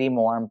the city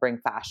more and bring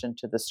fashion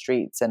to the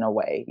streets in a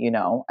way.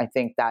 I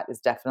think that is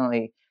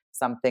definitely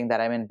something that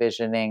I'm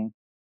envisioning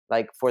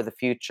like for the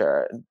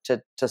future,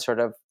 to sort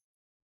of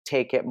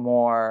take it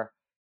more,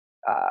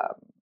 uh,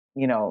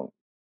 you know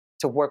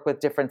to work with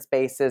different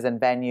spaces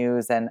and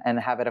venues, and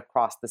have it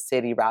across the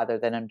city rather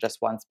than in just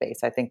one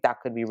space. I think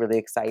that could be really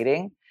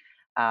exciting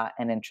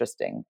and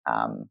interesting.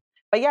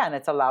 But yeah, and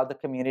it's allowed the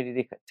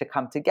community to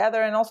come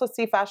together and also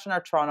see Fashion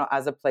Art Toronto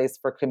as a place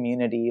for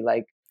community,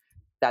 like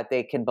that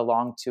they can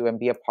belong to and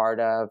be a part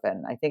of.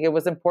 And I think it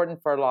was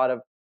important for a lot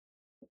of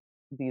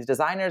these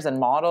designers and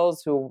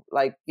models who,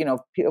 like,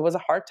 it was a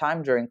hard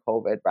time during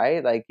COVID,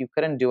 right? Like you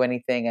couldn't do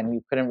anything and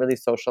you couldn't really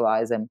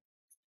socialize, and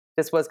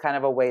this was kind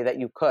of a way that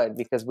you could,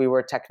 because we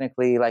were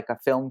technically like a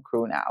film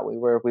crew now. We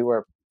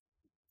were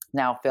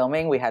now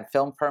filming. We had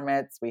film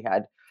permits. We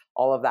had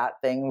all of that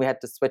thing. We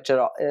had to switch it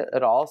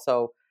all.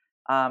 So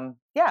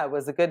yeah, it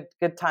was a good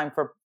time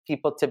for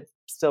people to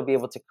still be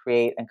able to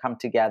create and come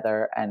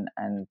together and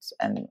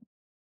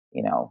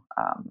you know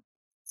um,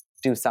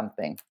 do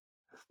something.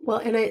 Well,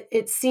 and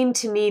it seemed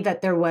to me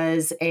that there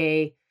was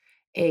a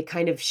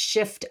kind of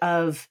shift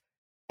of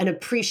an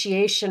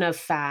appreciation of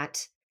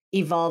fat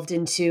evolved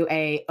into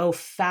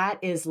fat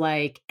is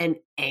like an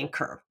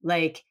anchor.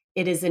 Like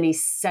it is an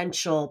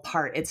essential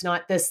part. It's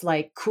not this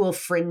like cool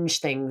fringe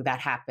thing that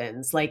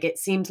happens. Like it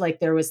seemed like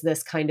there was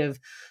this kind of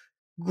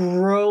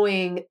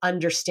growing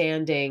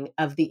understanding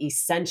of the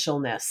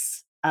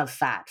essentialness of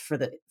fat for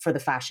the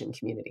fashion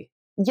community.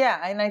 Yeah,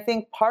 and I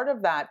think part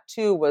of that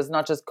too was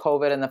not just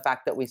COVID and the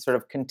fact that we sort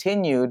of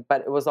continued,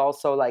 but it was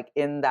also like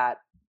in that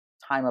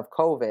time of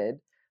COVID,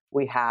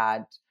 we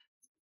had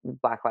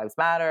Black Lives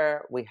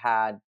Matter, we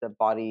had the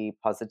body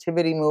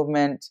positivity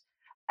movement.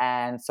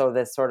 And so,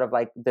 this sort of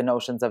like the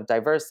notions of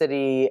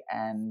diversity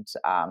and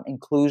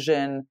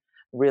inclusion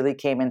really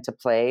came into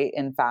play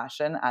in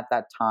fashion at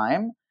that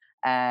time.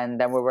 And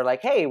then we were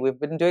like, hey, we've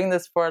been doing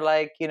this for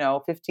like,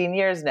 15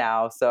 years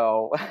now.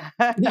 So,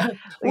 We're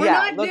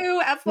yeah, not new,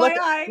 look,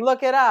 FYI.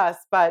 look at us.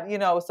 But,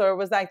 so it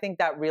was, I think,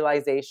 that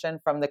realization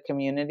from the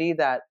community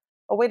that,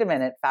 oh, wait a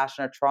minute,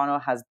 Fashion Art Toronto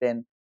has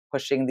been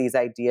pushing these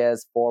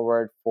ideas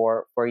forward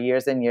for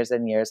years and years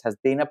and years, has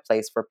been a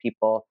place for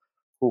people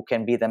who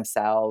can be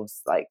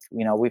themselves. Like,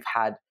 we've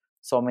had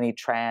so many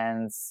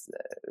trans,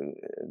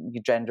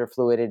 gender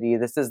fluidity.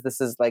 This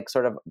is like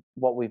sort of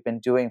what we've been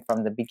doing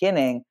from the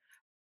beginning.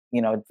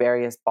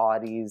 Various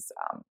bodies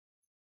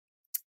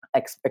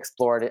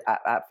explored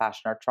at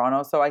Fashion Art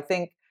Toronto. So I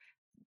think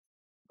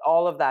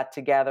all of that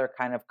together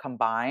kind of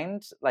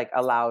combined, like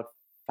allowed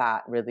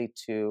fat really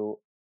to,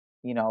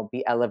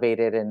 be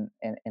elevated in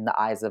the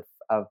eyes of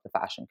the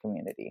fashion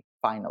community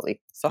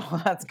finally. So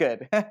that's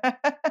good.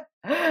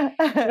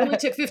 It only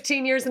took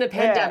 15 years in a Yeah.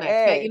 pandemic,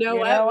 but you Hey, know you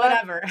what? know what?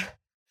 Whatever.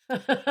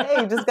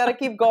 Hey, you just got to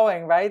keep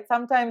going, right?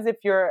 Sometimes if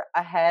you're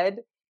ahead,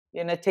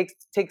 it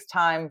takes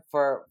time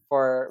for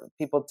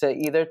people to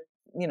either,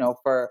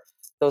 for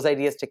those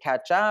ideas to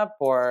catch up,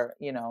 or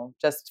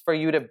just for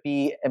you to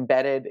be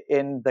embedded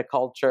in the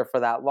culture for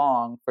that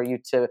long, for you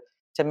to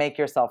make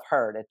yourself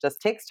heard. It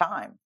just takes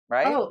time,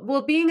 right? Oh,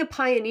 well, being a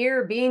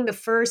pioneer, being the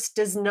first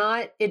does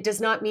not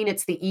mean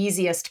it's the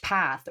easiest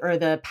path or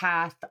the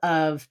path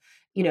of,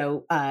 you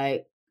know, uh,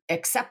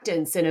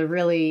 acceptance in a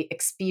really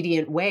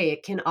expedient way.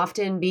 It can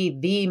often be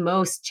the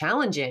most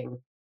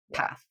challenging Yeah,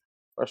 path.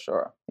 for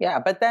sure. Yeah,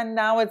 but then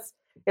now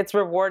it's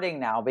rewarding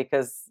now,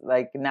 because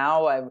like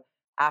now I'm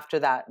after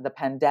that the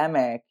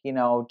pandemic,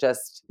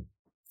 just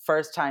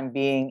first time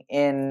being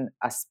in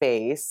a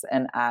space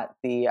and at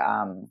the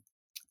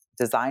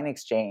design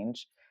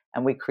exchange,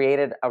 and we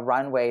created a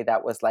runway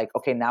that was like,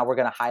 okay, now we're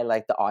going to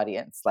highlight the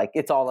audience. Like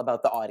it's all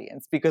about the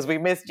audience because we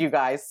missed you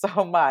guys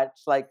so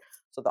much. Like,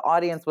 so the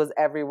audience was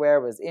everywhere,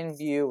 was in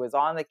view, was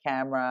on the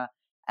camera,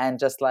 and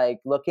just like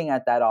looking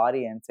at that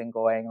audience and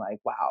going like,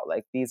 wow,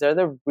 like these are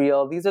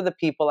the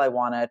people I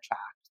want to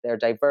attract. They're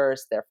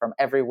diverse, they're from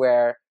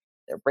everywhere,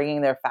 they're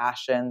bringing their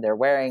fashion, they're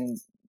wearing,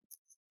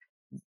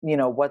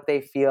 what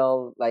they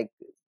feel like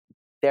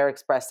they're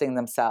expressing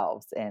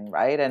themselves in,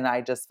 right? And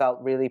I just felt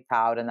really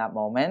proud in that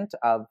moment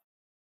of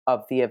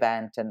the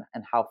event, and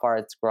how far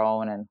it's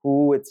grown and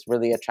who it's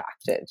really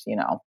attracted.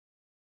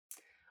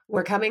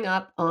 We're coming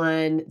up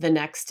on the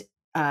next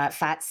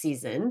fat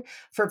season.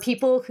 For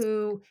people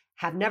who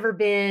have never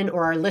been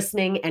or are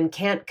listening and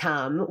can't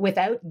come,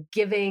 without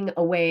giving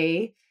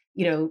away,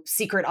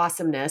 secret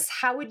awesomeness,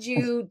 how would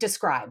you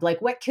describe,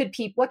 like, what can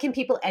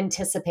people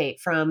anticipate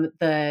from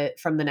the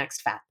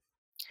next Fat?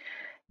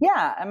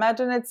 Yeah,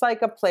 imagine it's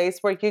like a place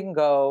where you can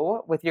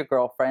go with your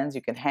girlfriends,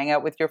 you can hang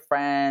out with your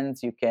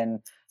friends, you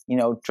can,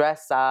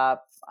 dress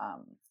up,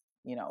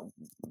 you know,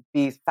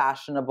 be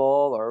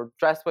fashionable or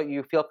dress what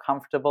you feel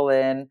comfortable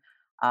in.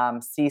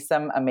 See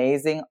some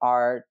amazing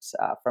art,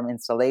 from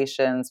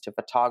installations to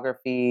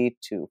photography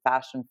to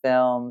fashion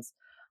films.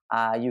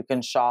 You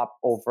can shop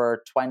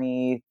over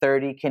 20,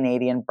 30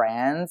 Canadian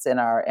brands in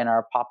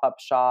our pop-up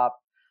shop.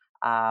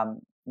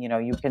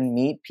 You can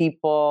meet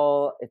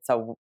people. It's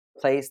a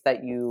place that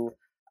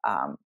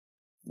um,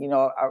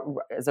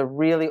 is a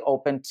really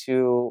open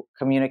to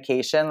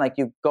communication. Like,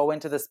 you go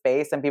into the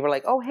space and people are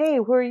like, "Oh, hey,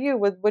 who are you?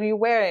 What are you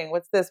wearing?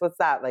 What's this? What's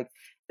that?" Like,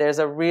 there's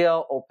a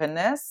real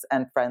openness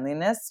and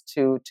friendliness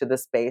to the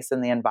space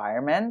and the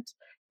environment,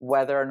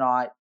 whether or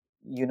not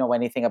you know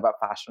anything about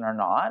fashion or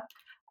not.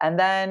 And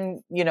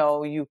then,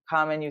 you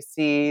come and you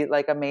see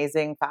like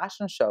amazing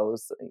fashion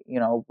shows.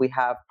 We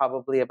have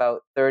probably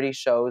about 30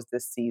 shows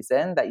this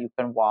season that you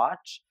can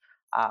watch,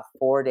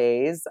 4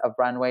 days of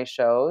runway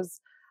shows,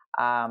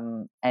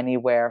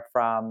 anywhere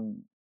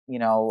from,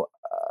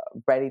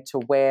 ready to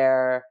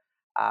wear,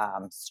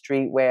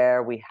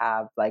 streetwear. We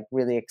have like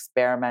really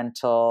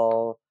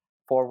experimental,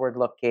 forward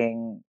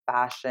looking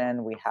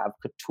fashion. We have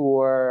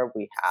couture.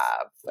 We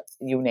have,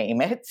 you name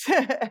it,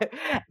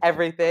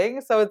 everything.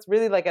 So it's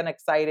really like an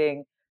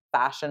exciting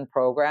fashion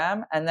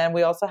program. And then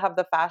we also have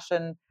the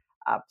fashion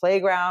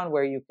playground,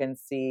 where you can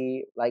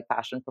see like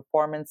fashion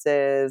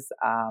performances,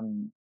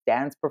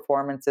 dance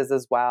performances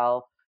as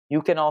well.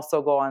 You can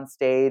also go on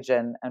stage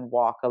and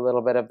walk a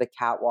little bit of the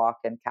catwalk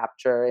and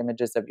capture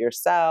images of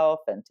yourself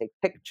and take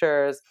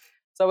pictures.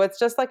 So it's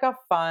just like a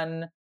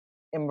fun,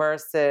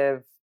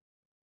 immersive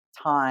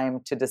time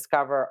to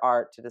discover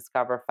art, to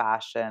discover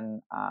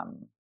fashion,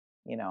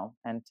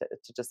 and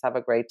to just have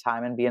a great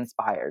time and be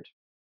inspired.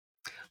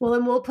 Well,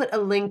 and we'll put a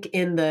link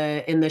in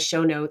the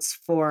show notes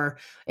for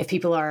if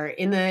people are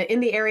in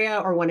the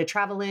area or want to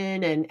travel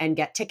in and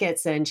get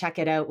tickets and check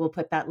it out. We'll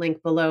put that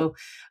link below.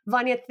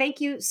 Vanja, thank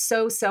you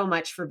so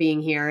much for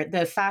being here.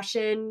 The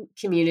fashion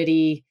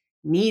community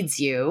needs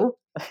you.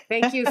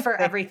 Thank you for Thank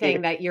you.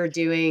 everything that you're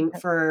doing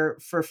for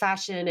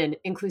fashion and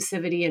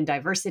inclusivity and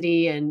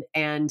diversity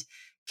and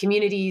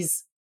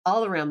communities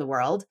all around the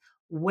world.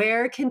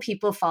 Where can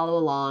people follow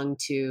along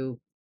to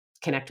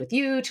connect with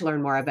you, to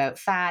learn more about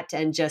FAT,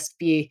 and just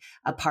be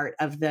a part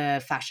of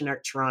the Fashion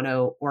Art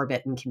Toronto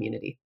orbit and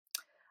community?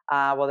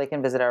 Well, they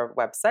can visit our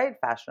website,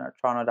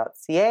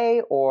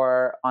 fashionarttoronto.ca,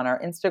 or on our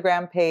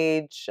Instagram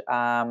page.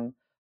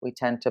 We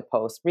tend to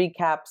post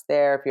recaps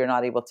there. If you're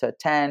not able to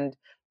attend,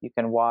 you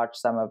can watch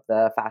some of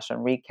the fashion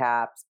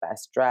recaps,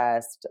 best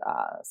dressed,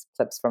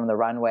 clips from the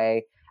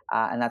runway.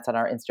 And that's on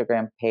our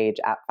Instagram page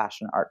at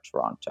Fashion Art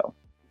Toronto.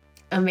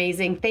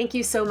 Amazing. Thank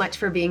you so much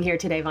for being here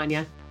today,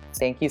 Vanja.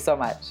 Thank you so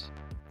much.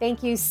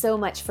 Thank you so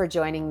much for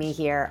joining me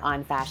here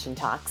on Fashion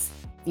Talks.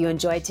 If you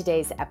enjoyed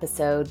today's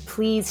episode,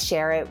 please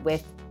share it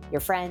with your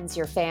friends,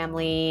 your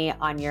family,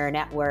 on your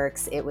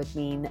networks. It would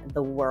mean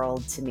the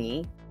world to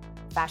me.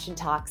 Fashion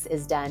Talks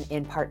is done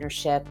in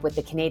partnership with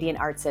the Canadian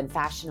Arts and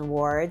Fashion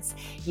Awards.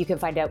 You can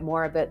find out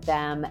more about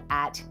them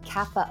at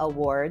CAFA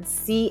Awards,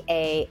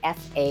 CAFAWARDS,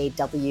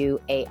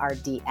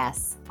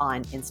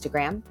 on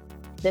Instagram.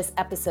 This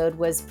episode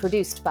was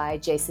produced by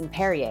Jason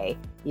Perrier.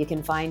 You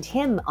can find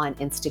him on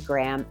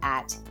Instagram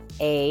at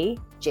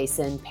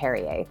Jason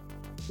Perrier.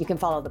 You can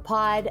follow the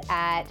pod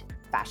at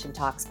Fashion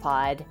Talks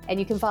Pod, and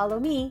you can follow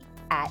me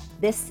at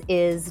This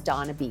Is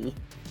Donna B,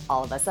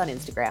 all of us on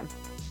Instagram.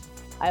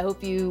 I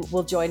hope you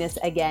will join us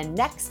again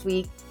next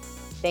week.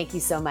 Thank you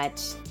so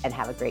much and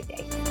have a great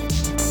day.